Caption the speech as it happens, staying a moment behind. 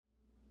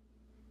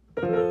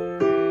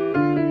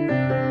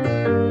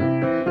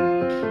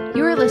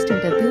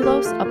listening to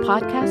Doulos, a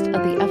podcast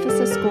of the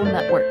Ephesus School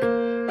Network.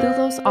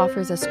 Doulos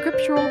offers a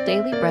scriptural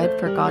daily bread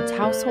for God's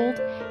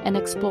household and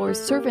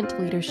explores servant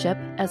leadership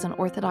as an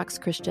Orthodox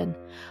Christian.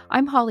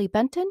 I'm Holly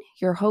Benton,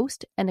 your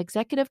host and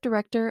Executive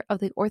Director of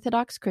the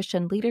Orthodox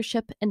Christian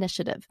Leadership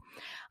Initiative.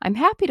 I'm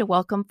happy to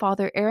welcome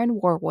Father Aaron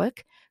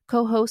Warwick,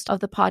 co-host of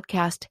the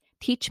podcast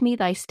Teach Me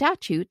Thy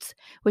Statutes,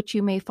 which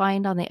you may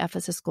find on the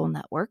Ephesus School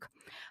Network.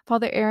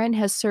 Father Aaron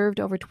has served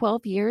over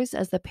 12 years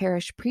as the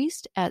parish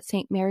priest at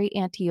St. Mary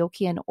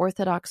Antiochian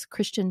Orthodox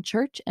Christian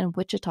Church in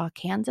Wichita,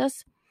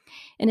 Kansas.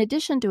 In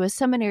addition to a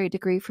seminary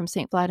degree from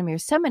St. Vladimir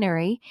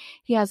Seminary,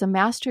 he has a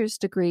master's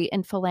degree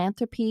in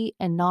philanthropy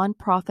and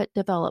nonprofit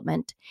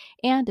development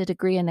and a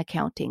degree in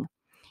accounting.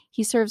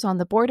 He serves on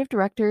the board of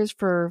directors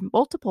for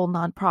multiple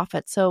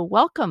nonprofits. So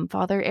welcome,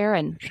 Father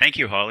Aaron. Thank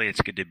you, Holly.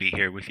 It's good to be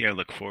here with you. I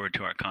look forward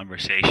to our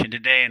conversation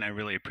today, and I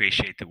really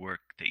appreciate the work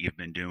that you've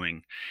been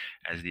doing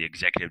as the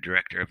executive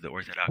director of the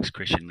Orthodox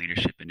Christian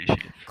Leadership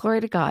Initiative.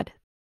 Glory to God.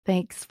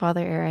 Thanks,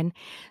 Father Aaron.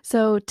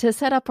 So to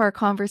set up our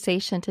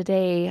conversation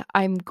today,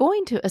 I'm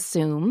going to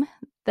assume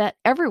that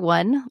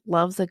everyone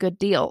loves a good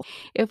deal.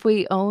 If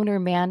we own or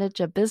manage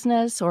a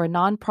business or a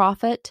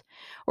nonprofit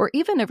or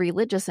even a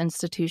religious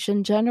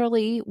institution,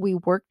 generally we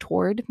work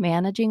toward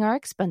managing our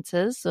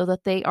expenses so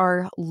that they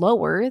are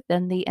lower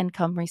than the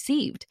income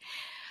received.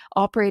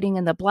 Operating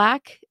in the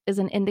black is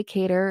an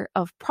indicator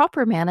of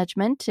proper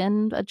management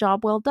and a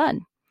job well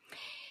done.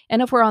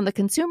 And if we're on the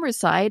consumer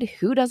side,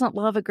 who doesn't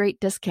love a great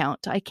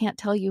discount? I can't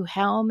tell you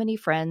how many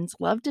friends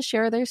love to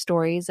share their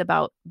stories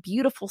about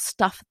beautiful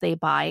stuff they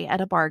buy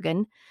at a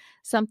bargain,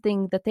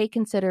 something that they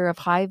consider of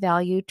high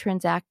value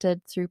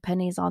transacted through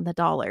pennies on the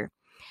dollar.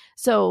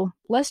 So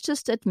let's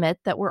just admit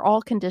that we're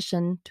all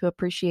conditioned to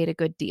appreciate a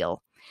good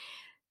deal.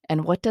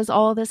 And what does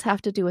all this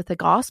have to do with the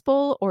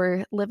gospel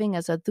or living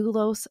as a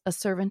doulos, a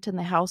servant in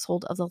the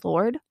household of the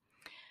Lord?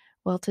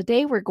 Well,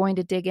 today we're going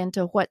to dig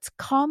into what's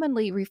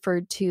commonly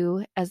referred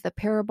to as the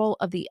parable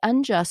of the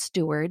unjust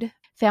steward,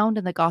 found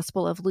in the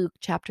Gospel of Luke,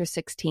 chapter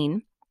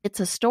 16. It's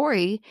a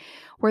story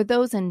where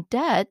those in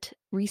debt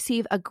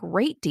receive a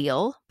great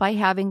deal by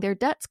having their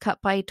debts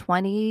cut by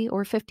 20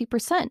 or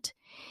 50%.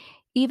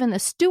 Even the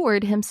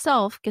steward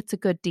himself gets a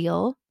good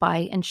deal by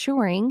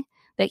ensuring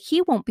that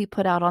he won't be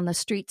put out on the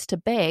streets to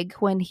beg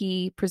when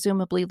he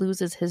presumably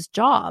loses his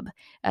job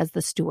as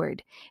the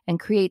steward, and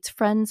creates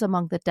friends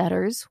among the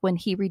debtors when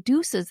he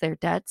reduces their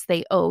debts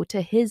they owe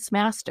to his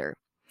master.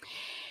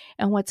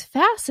 And what's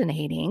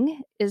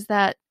fascinating is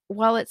that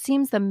while it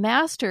seems the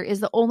master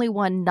is the only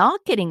one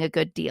not getting a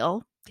good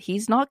deal,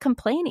 he's not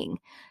complaining.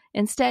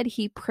 Instead,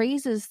 he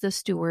praises the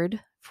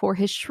steward for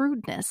his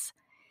shrewdness.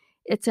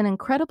 It's an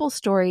incredible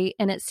story,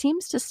 and it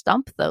seems to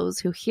stump those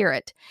who hear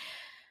it.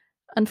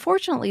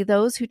 Unfortunately,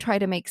 those who try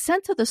to make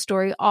sense of the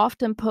story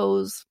often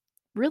pose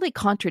really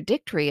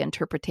contradictory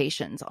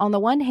interpretations. On the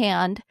one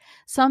hand,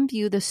 some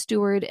view the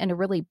steward in a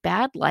really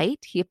bad light.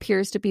 He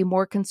appears to be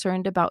more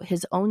concerned about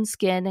his own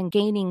skin and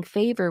gaining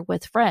favor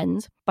with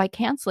friends by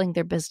canceling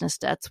their business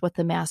debts with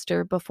the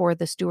master before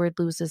the steward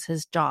loses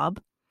his job.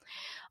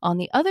 On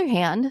the other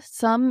hand,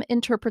 some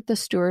interpret the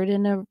steward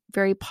in a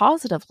very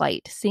positive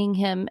light, seeing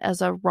him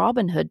as a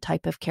Robin Hood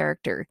type of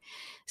character,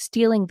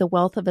 stealing the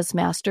wealth of his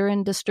master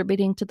and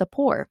distributing to the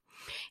poor.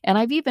 And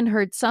I've even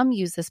heard some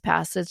use this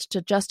passage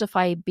to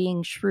justify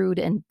being shrewd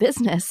in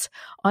business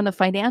on a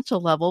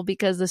financial level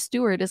because the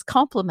steward is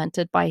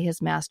complimented by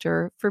his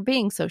master for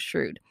being so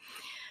shrewd.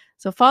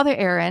 So, Father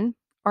Aaron,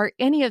 are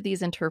any of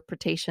these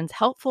interpretations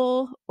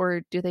helpful,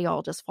 or do they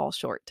all just fall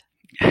short?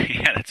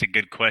 Yeah, that's a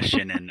good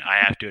question, and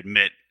I have to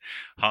admit,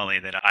 Holly,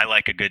 that I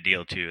like a good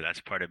deal too. That's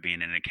part of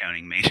being an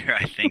accounting major.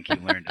 I think you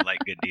learn to like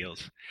good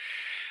deals.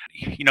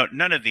 You know,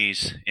 none of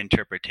these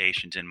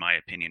interpretations, in my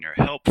opinion, are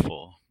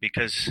helpful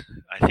because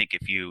I think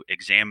if you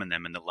examine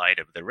them in the light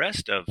of the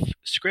rest of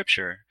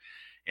Scripture,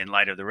 in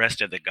light of the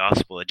rest of the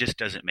gospel, it just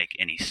doesn't make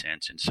any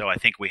sense. And so I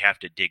think we have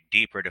to dig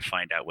deeper to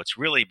find out what's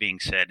really being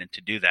said. And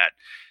to do that,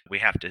 we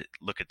have to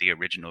look at the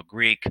original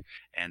Greek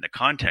and the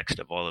context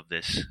of all of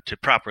this to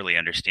properly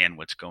understand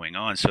what's going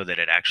on so that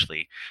it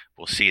actually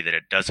will see that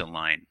it does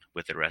align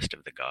with the rest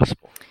of the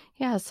gospel.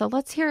 Yeah, so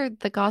let's hear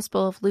the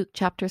Gospel of Luke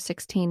chapter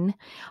 16.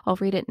 I'll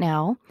read it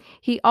now.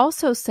 He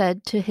also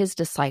said to his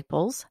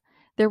disciples,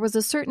 "There was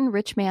a certain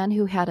rich man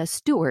who had a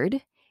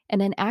steward,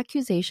 and an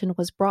accusation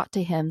was brought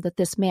to him that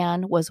this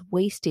man was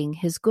wasting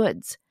his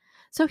goods.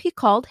 So he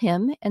called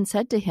him and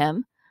said to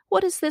him,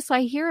 'What is this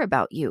I hear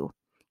about you?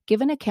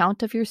 Give an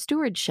account of your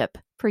stewardship,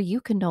 for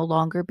you can no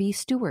longer be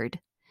steward.'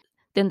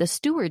 Then the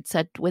steward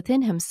said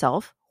within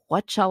himself,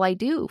 'What shall I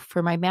do?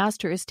 For my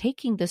master is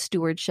taking the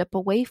stewardship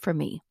away from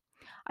me.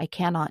 I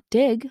cannot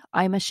dig,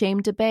 I am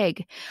ashamed to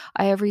beg.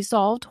 I have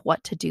resolved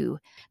what to do,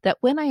 that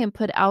when I am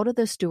put out of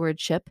the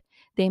stewardship,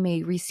 they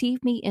may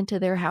receive me into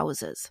their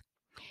houses.'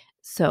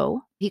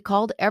 So he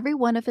called every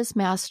one of his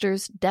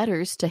master's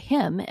debtors to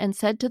him and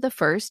said to the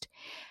first,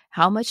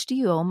 'How much do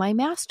you owe my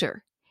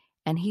master?'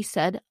 And he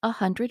said,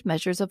 100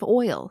 measures of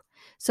oil.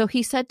 So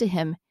he said to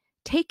him,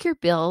 'Take your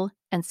bill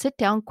and sit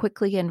down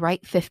quickly and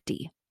write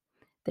 50.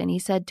 Then he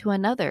said to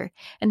another,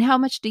 And how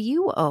much do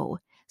you owe?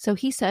 So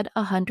he said,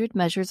 100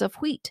 measures of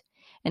wheat.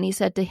 And he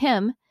said to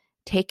him,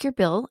 Take your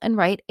bill and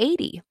write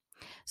 80.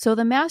 So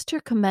the master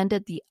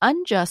commended the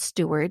unjust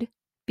steward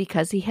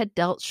because he had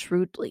dealt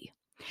shrewdly.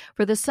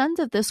 For the sons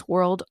of this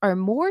world are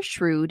more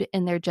shrewd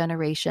in their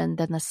generation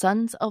than the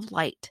sons of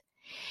light.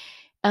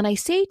 And I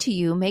say to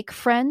you, make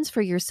friends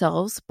for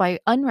yourselves by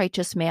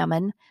unrighteous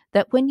mammon,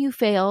 that when you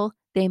fail,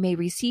 they may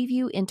receive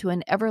you into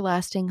an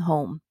everlasting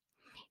home.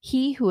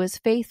 He who is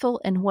faithful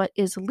in what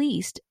is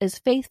least is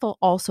faithful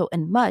also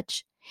in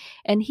much,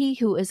 and he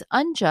who is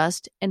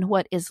unjust in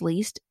what is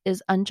least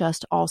is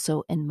unjust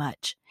also in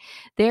much.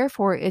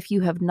 Therefore, if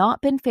you have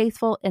not been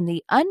faithful in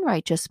the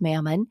unrighteous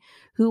mammon,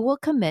 who will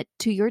commit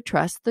to your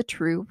trust the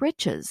true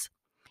riches?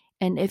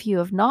 And if you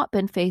have not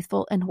been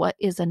faithful in what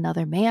is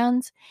another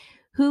man's,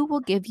 who will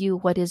give you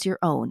what is your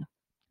own?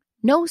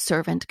 No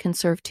servant can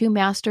serve two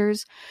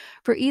masters,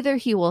 for either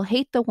he will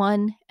hate the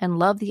one and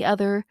love the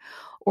other,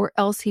 or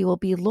else he will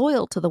be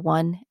loyal to the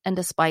one and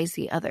despise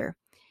the other.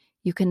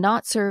 You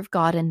cannot serve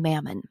God and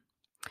mammon.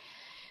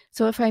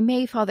 So if I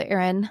may, Father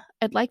Aaron,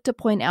 I'd like to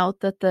point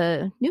out that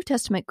the New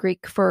Testament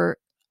Greek for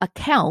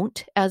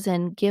account, as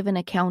in give an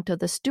account of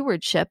the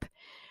stewardship,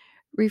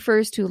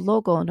 refers to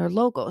logon or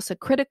logos, a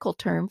critical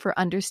term for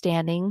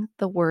understanding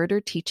the word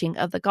or teaching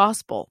of the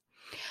gospel.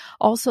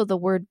 Also, the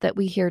word that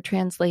we hear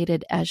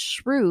translated as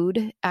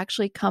shrewd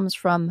actually comes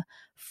from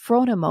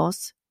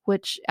phronimos,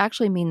 which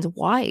actually means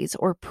wise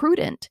or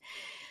prudent.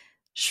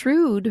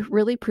 Shrewd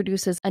really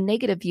produces a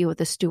negative view of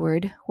the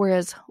steward,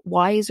 whereas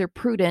wise or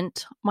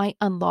prudent might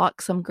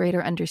unlock some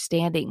greater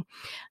understanding.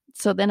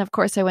 So then, of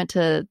course, I went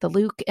to the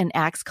Luke and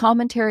Acts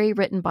commentary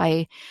written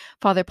by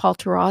Father Paul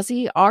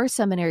Tarazzi, our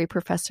seminary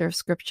professor of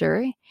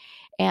scripture.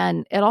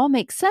 And it all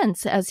makes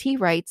sense as he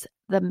writes,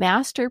 the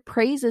master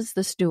praises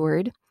the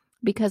steward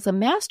because the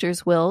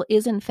master's will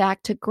is in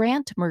fact to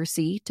grant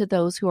mercy to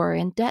those who are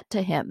in debt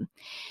to him.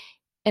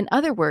 In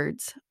other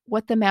words,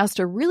 what the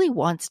master really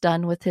wants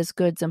done with his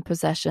goods and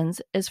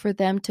possessions is for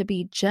them to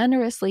be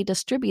generously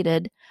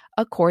distributed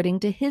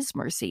according to his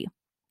mercy.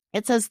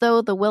 It's as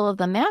though the will of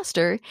the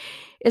master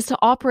is to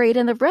operate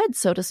in the red,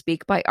 so to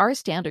speak, by our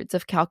standards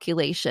of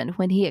calculation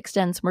when he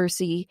extends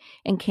mercy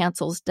and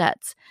cancels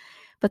debts.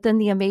 But then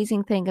the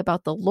amazing thing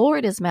about the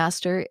Lord as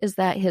master is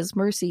that his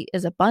mercy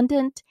is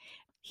abundant.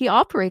 He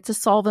operates a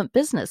solvent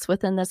business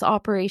within this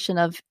operation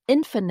of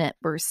infinite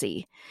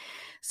mercy.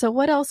 So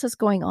what else is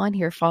going on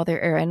here, Father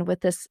Aaron,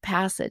 with this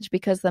passage?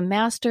 Because the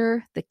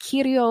master, the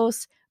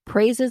Kyrios,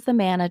 praises the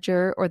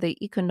manager or the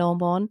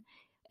ikonomon,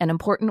 an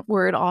important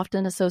word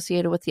often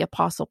associated with the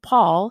Apostle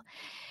Paul,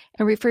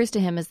 and refers to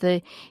him as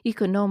the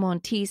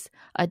ikonomon tis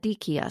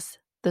adikias,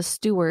 the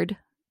steward,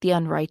 the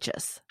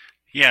unrighteous.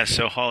 Yeah,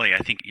 so Holly, I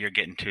think you're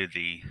getting to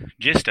the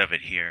gist of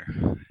it here.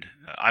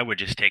 I would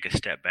just take a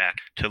step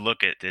back to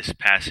look at this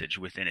passage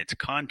within its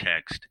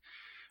context.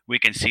 We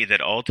can see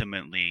that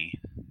ultimately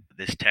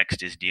this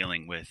text is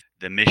dealing with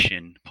the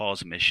mission,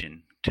 Paul's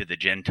mission to the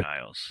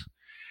Gentiles.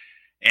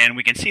 And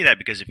we can see that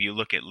because if you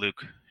look at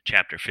Luke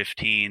chapter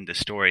 15, the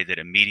story that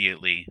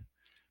immediately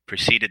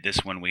preceded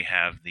this one, we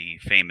have the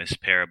famous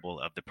parable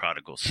of the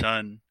prodigal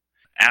son.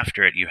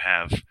 After it, you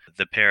have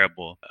the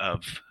parable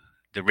of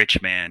the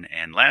rich man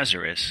and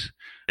Lazarus.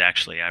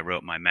 Actually, I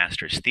wrote my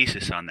master's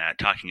thesis on that,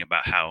 talking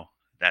about how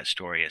that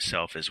story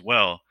itself as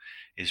well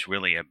is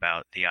really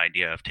about the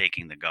idea of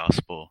taking the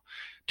gospel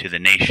to the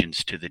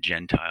nations, to the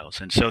Gentiles.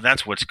 And so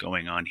that's what's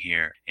going on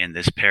here in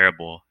this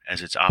parable,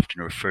 as it's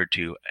often referred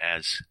to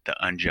as the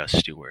unjust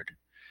steward.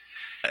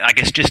 I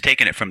guess just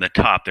taking it from the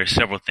top, there's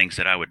several things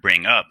that I would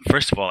bring up.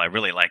 First of all, I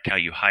really liked how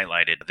you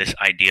highlighted this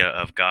idea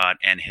of God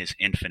and his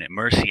infinite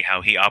mercy,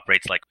 how he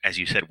operates like, as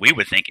you said, we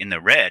would think in the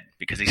red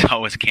because he's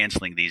always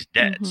canceling these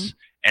debts. Mm-hmm.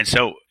 And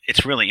so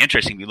it's really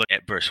interesting. We look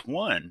at verse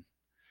 1,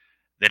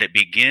 that it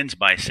begins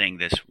by saying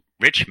this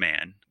rich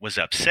man was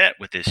upset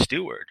with his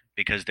steward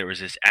because there was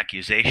this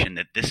accusation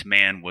that this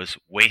man was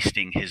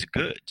wasting his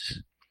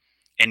goods.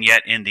 And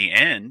yet in the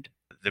end,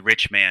 the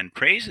rich man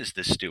praises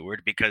the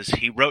steward because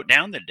he wrote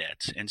down the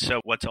debts. And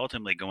so what's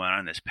ultimately going on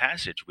in this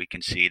passage we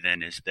can see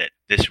then is that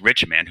this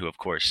rich man, who of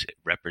course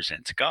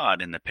represents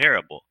God in the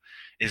parable,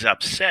 is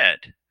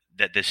upset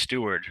that the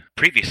steward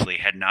previously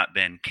had not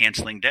been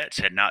canceling debts,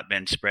 had not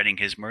been spreading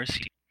his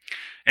mercy.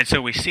 And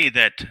so we see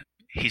that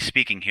he's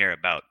speaking here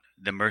about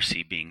the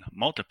mercy being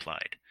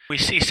multiplied. We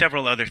see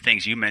several other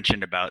things. You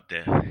mentioned about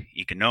the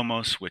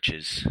ikonomos, which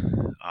is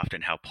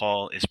often how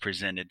Paul is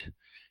presented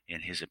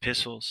in his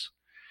epistles.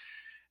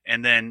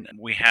 And then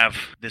we have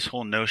this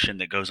whole notion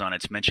that goes on.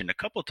 It's mentioned a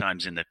couple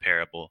times in the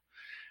parable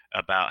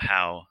about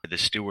how the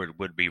steward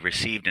would be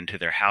received into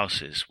their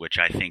houses, which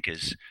I think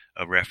is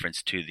a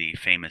reference to the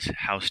famous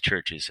house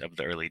churches of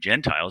the early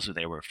Gentiles.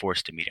 They were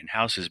forced to meet in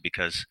houses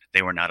because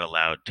they were not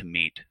allowed to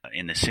meet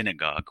in the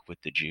synagogue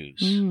with the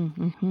Jews.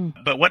 Mm-hmm.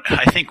 But what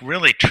I think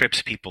really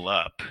trips people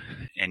up,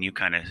 and you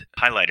kind of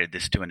highlighted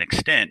this to an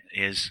extent,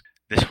 is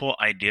this whole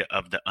idea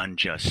of the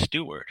unjust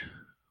steward,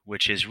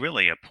 which is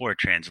really a poor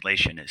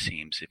translation, it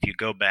seems. If you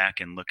go back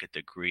and look at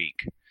the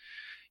Greek,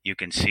 you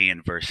can see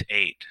in verse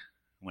 8,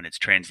 when it's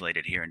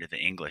translated here into the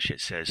English, it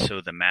says,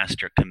 "So the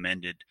master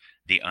commended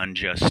the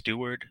unjust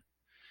steward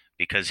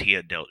because he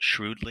had dealt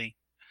shrewdly."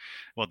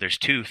 Well, there's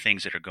two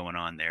things that are going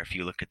on there if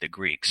you look at the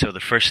Greek. So the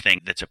first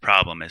thing that's a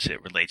problem as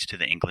it relates to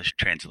the English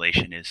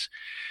translation is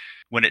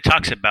when it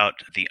talks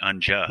about the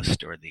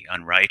unjust or the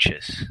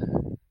unrighteous,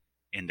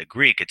 in the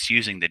Greek, it's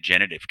using the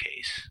genitive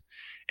case.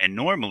 And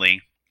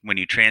normally, when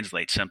you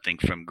translate something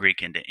from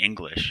Greek into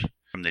English,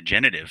 from the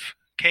genitive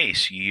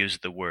case, you use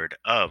the word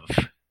of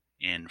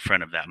in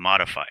front of that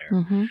modifier.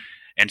 Mm-hmm.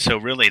 And so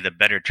really the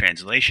better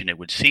translation, it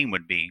would seem,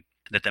 would be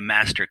that the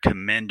master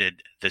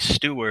commended the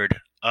steward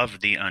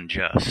of the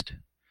unjust.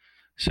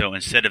 So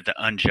instead of the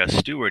unjust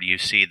steward, you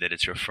see that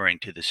it's referring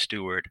to the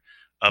steward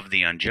of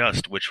the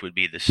unjust, which would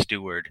be the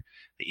steward,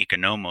 the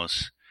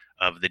economos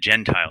of the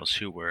Gentiles,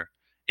 who were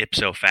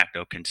ipso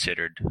facto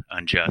considered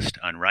unjust,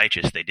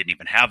 unrighteous. They didn't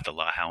even have the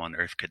law. How on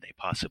earth could they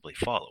possibly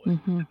follow it?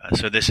 Mm-hmm.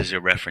 So this is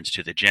a reference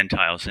to the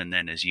Gentiles. And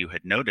then, as you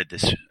had noted,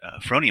 this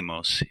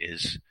phronimos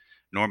is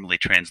normally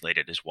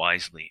translated as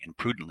wisely and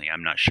prudently.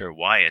 I'm not sure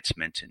why it's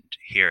mentioned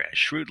here as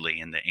shrewdly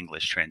in the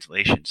English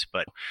translations,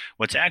 but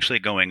what's actually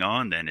going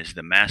on then is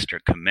the master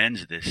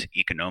commends this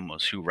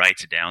economos who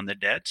writes down the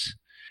debts,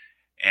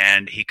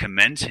 and he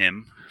commends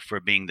him for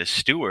being the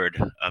steward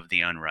of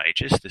the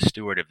unrighteous, the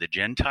steward of the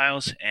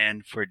Gentiles,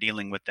 and for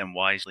dealing with them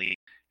wisely.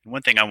 And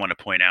one thing I want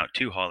to point out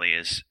too, Holly,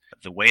 is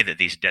the way that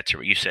these debts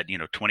are, you said,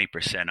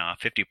 20% off,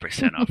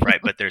 50% off,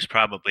 right? But there's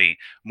probably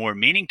more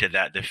meaning to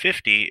that. The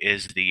 50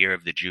 is the year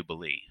of the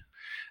Jubilee.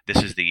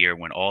 This is the year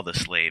when all the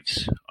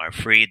slaves are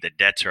freed, the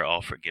debts are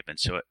all forgiven.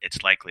 So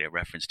it's likely a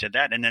reference to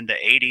that. And then the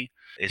 80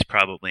 is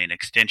probably an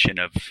extension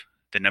of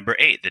the number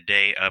 8, the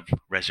day of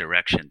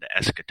resurrection, the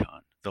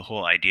eschaton. The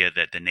whole idea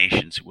that the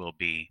nations will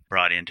be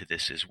brought into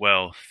this as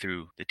well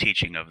through the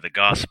teaching of the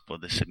gospel,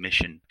 the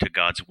submission to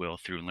God's will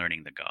through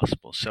learning the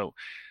gospel. So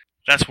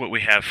that's what we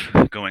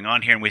have going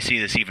on here. And we see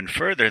this even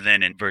further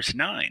then in verse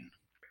 9.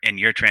 In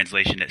your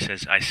translation, it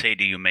says, "I say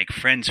to you, make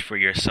friends for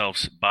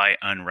yourselves by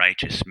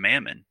unrighteous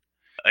mammon."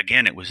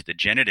 Again, it was the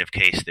genitive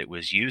case that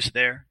was used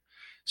there.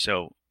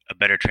 So a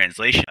better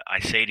translation, "I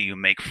say to you,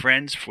 make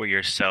friends for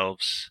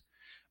yourselves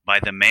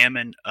by the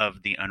mammon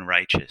of the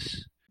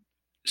unrighteous."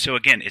 So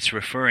again, it's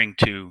referring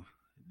to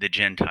the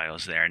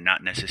Gentiles there,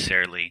 not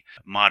necessarily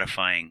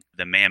modifying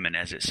the mammon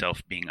as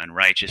itself being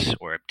unrighteous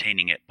or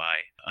obtaining it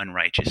by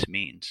unrighteous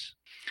means.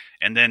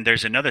 And then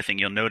there's another thing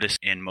you'll notice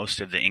in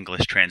most of the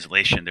English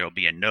translation, there will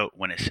be a note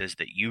when it says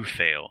that you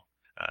fail.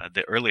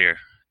 The earlier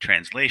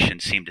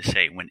translations seem to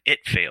say when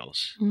it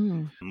fails,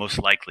 most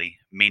likely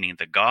meaning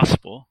the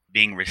gospel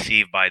being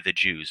received by the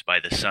Jews, by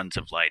the sons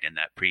of light in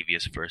that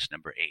previous verse,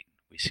 number 8.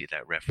 We see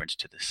that reference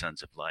to the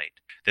sons of light,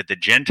 that the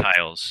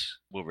Gentiles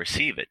will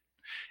receive it,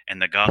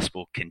 and the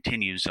gospel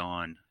continues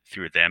on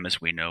through them, as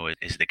we know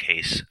is the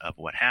case of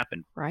what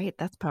happened. Right,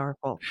 that's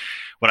powerful.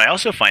 What I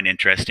also find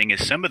interesting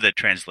is some of the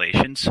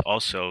translations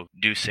also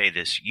do say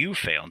this "you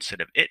fail"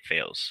 instead of "it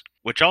fails,"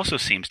 which also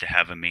seems to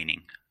have a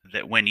meaning,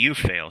 that when you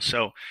fail.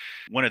 So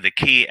one of the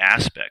key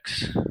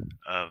aspects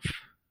of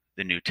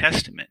the New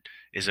Testament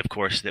is, of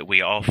course, that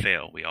we all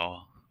fail. We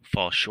all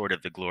fall short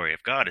of the glory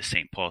of God, as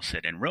St. Paul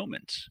said in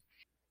Romans.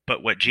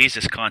 But what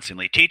Jesus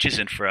constantly teaches,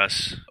 and for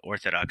us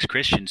Orthodox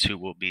Christians who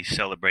will be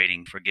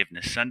celebrating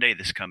Forgiveness Sunday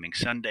this coming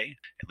Sunday,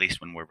 at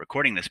least when we're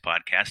recording this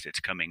podcast,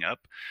 it's coming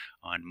up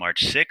on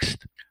March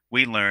 6th,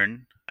 we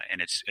learn, and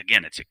it's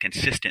a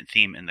consistent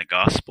theme in the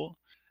gospel,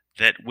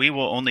 that we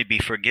will only be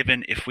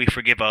forgiven if we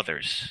forgive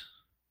others.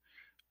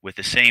 With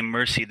the same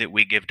mercy that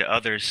we give to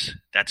others,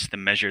 that's the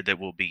measure that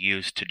will be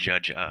used to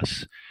judge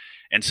us.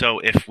 And so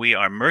if we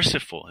are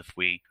merciful, if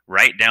we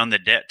write down the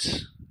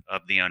debts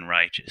of the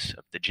unrighteous,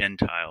 of the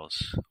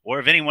Gentiles, or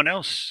of anyone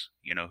else,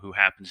 who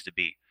happens to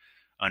be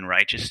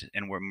unrighteous,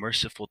 and we're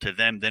merciful to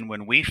them, then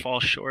when we fall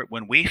short,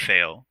 when we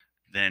fail,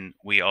 then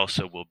we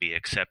also will be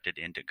accepted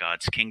into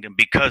God's kingdom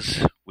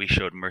because we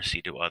showed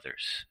mercy to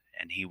others,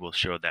 and He will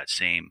show that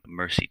same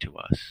mercy to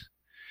us.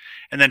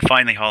 And then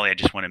finally, Holly, I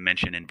just want to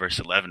mention in verse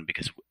 11,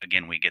 because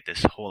again, we get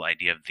this whole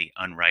idea of the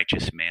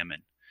unrighteous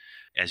mammon.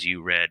 As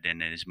you read,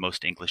 and as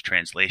most English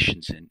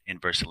translations in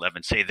verse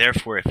 11 say,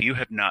 "Therefore, if you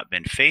have not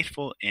been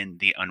faithful in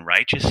the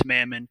unrighteous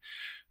mammon,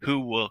 who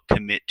will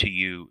commit to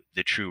you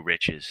the true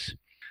riches?"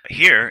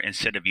 Here,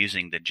 instead of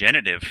using the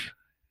genitive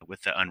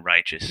with the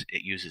unrighteous,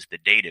 it uses the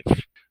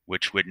dative,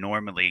 which would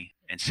normally,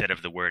 instead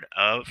of the word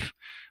of,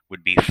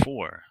 would be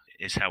for,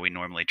 is how we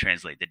normally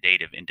translate the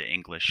dative into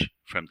English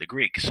from the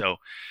Greek. So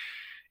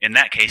in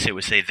that case, it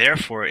would say,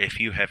 "Therefore,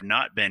 if you have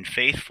not been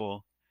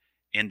faithful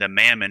in the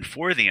mammon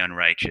for the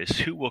unrighteous,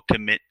 who will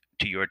commit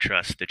to your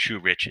trust the true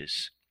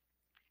riches?"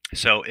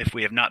 So if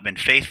we have not been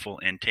faithful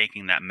in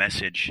taking that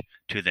message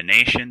to the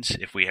nations,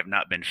 if we have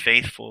not been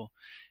faithful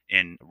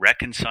in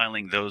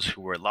reconciling those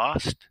who were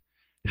lost,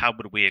 how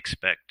would we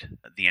expect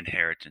the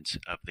inheritance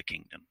of the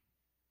kingdom?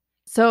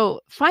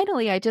 So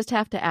finally, I just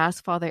have to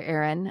ask Father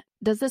Aaron,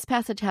 does this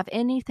passage have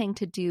anything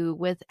to do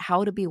with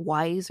how to be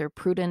wise or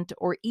prudent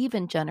or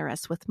even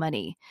generous with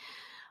money?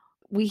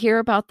 we hear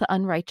about the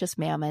unrighteous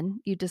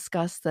mammon. You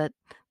discuss that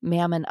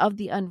mammon of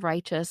the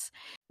unrighteous.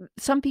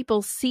 Some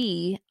people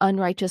see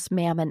unrighteous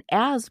mammon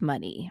as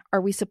money.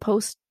 Are we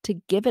supposed to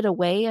give it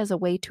away as a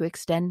way to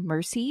extend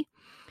mercy?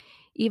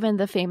 Even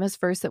the famous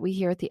verse that we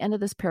hear at the end of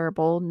this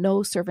parable,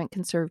 no servant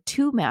can serve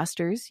two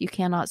masters. You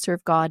cannot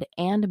serve God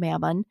and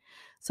mammon.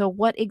 So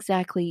what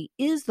exactly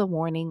is the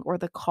warning or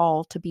the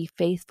call to be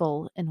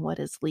faithful in what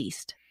is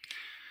least?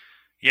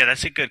 Yeah,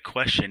 that's a good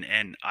question.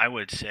 And I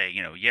would say,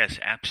 yes,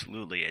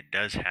 absolutely, it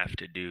does have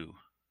to do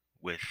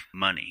with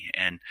money.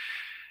 And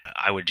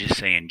I would just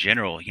say in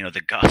general,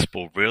 the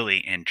gospel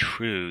really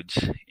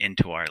intrudes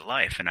into our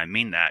life. And I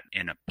mean that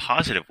in a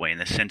positive way, in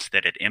the sense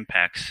that it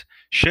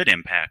should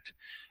impact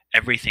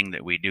everything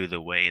that we do,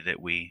 the way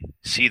that we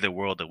see the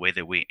world, the way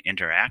that we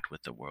interact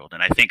with the world.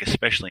 And I think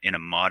especially in a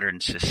modern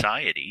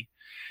society,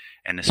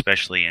 and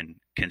especially in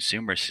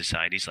consumer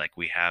societies like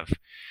we have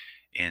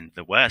in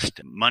the West,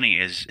 money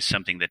is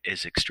something that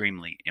is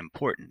extremely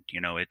important.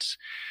 It's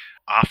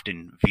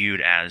often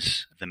viewed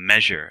as the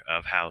measure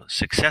of how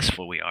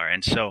successful we are.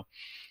 And so,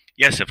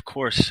 yes, of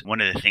course, one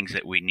of the things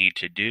that we need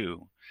to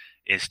do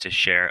is to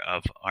share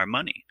of our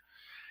money.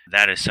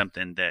 That is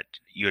something that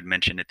you had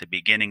mentioned at the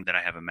beginning, that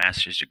I have a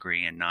master's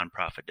degree in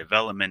nonprofit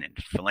development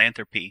and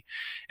philanthropy.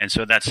 And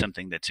so that's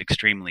something that's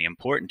extremely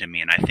important to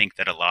me. And I think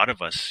that a lot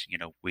of us,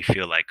 we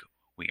feel like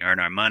we earn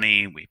our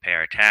money, we pay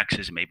our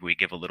taxes, maybe we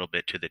give a little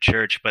bit to the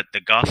church, but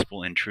the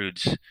gospel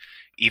intrudes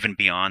even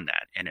beyond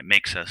that, and it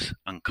makes us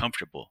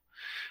uncomfortable.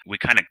 We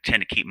kind of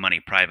tend to keep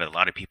money private. A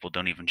lot of people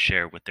don't even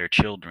share with their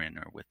children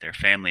or with their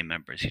family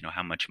members,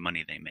 how much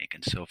money they make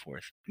and so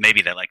forth.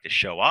 Maybe they like to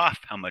show off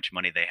how much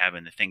money they have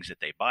in the things that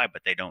they buy,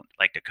 but they don't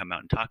like to come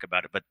out and talk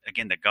about it. But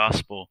again, the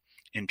gospel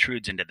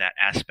intrudes into that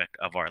aspect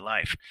of our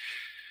life.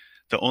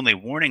 The only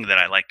warning that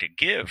I like to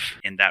give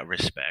in that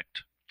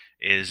respect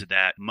is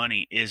that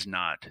money is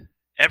not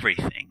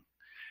everything.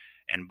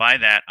 And by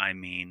that, I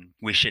mean,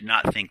 we should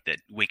not think that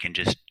we can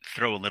just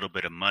throw a little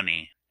bit of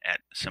money at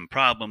some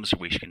problems.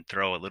 We can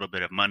throw a little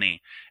bit of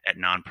money at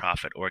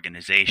nonprofit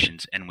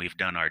organizations, and we've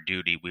done our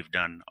duty. We've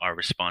done our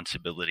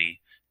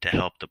responsibility to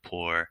help the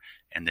poor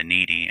and the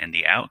needy and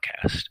the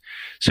outcast.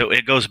 So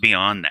it goes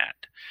beyond that.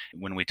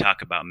 When we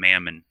talk about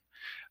mammon,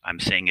 I'm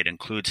saying it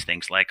includes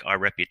things like our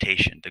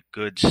reputation, the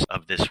goods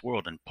of this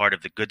world. And part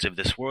of the goods of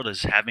this world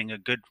is having a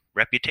good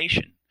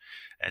reputation.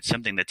 That's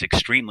something that's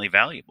extremely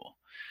valuable.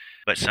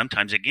 But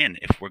sometimes, again,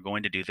 if we're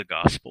going to do the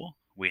gospel,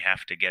 we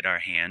have to get our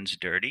hands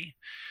dirty.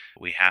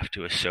 We have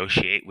to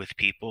associate with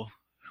people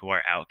who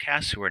are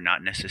outcasts, who are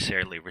not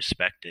necessarily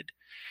respected.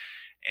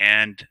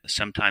 And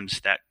sometimes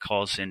that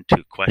calls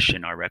into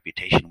question our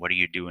reputation. What are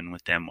you doing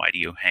with them? Why do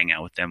you hang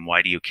out with them?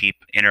 Why do you keep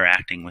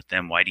interacting with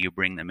them? Why do you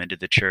bring them into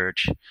the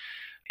church?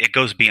 It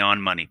goes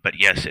beyond money, but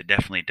yes, it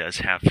definitely does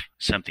have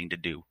something to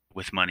do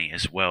with money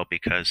as well,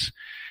 because,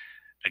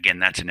 again,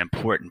 that's an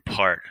important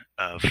part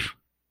of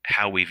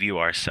how we view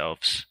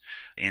ourselves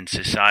in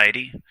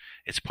society.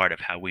 It's part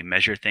of how we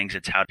measure things.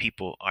 It's how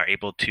people are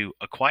able to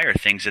acquire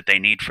things that they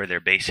need for their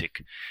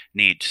basic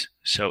needs.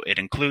 So it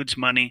includes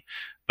money,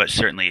 but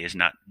certainly is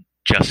not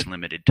just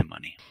limited to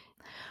money.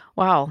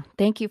 Wow.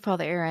 Thank you,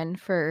 Father Aaron,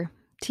 for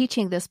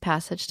teaching this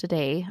passage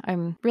today.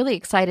 I'm really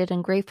excited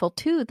and grateful,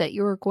 too, that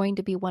you're going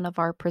to be one of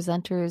our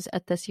presenters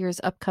at this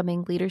year's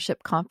upcoming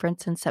leadership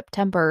conference in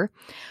September,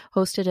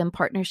 hosted in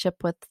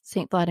partnership with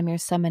St. Vladimir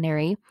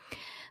Seminary.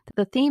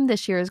 The theme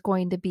this year is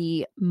going to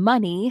be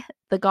money.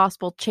 The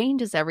gospel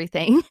changes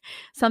everything,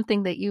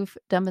 something that you've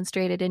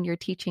demonstrated in your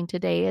teaching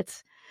today.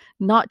 It's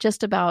not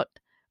just about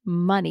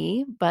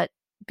money, but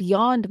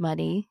beyond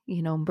money,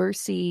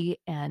 mercy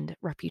and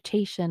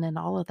reputation and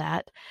all of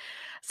that.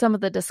 Some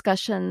of the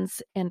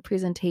discussions and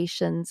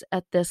presentations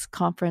at this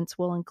conference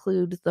will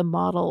include the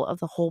model of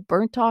the whole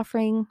burnt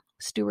offering,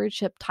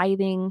 stewardship,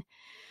 tithing,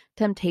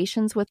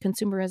 temptations with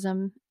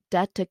consumerism,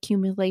 debt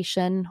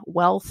accumulation,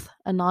 wealth,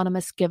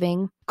 anonymous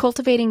giving,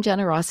 cultivating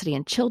generosity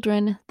in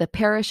children, the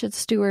parish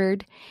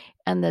steward,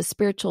 and the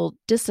spiritual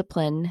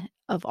discipline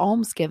of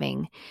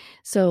almsgiving.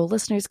 So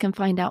listeners can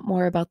find out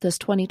more about this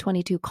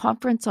 2022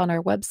 conference on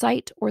our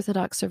website,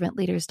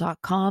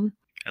 orthodoxservantleaders.com.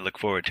 I look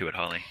forward to it,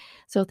 Holly.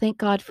 So thank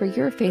God for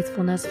your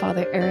faithfulness,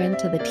 Father Aaron,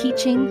 to the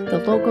teaching, the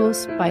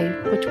logos by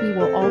which we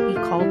will all be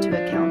called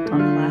to account on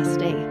the last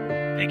day.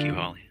 Thank you,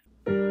 Holly.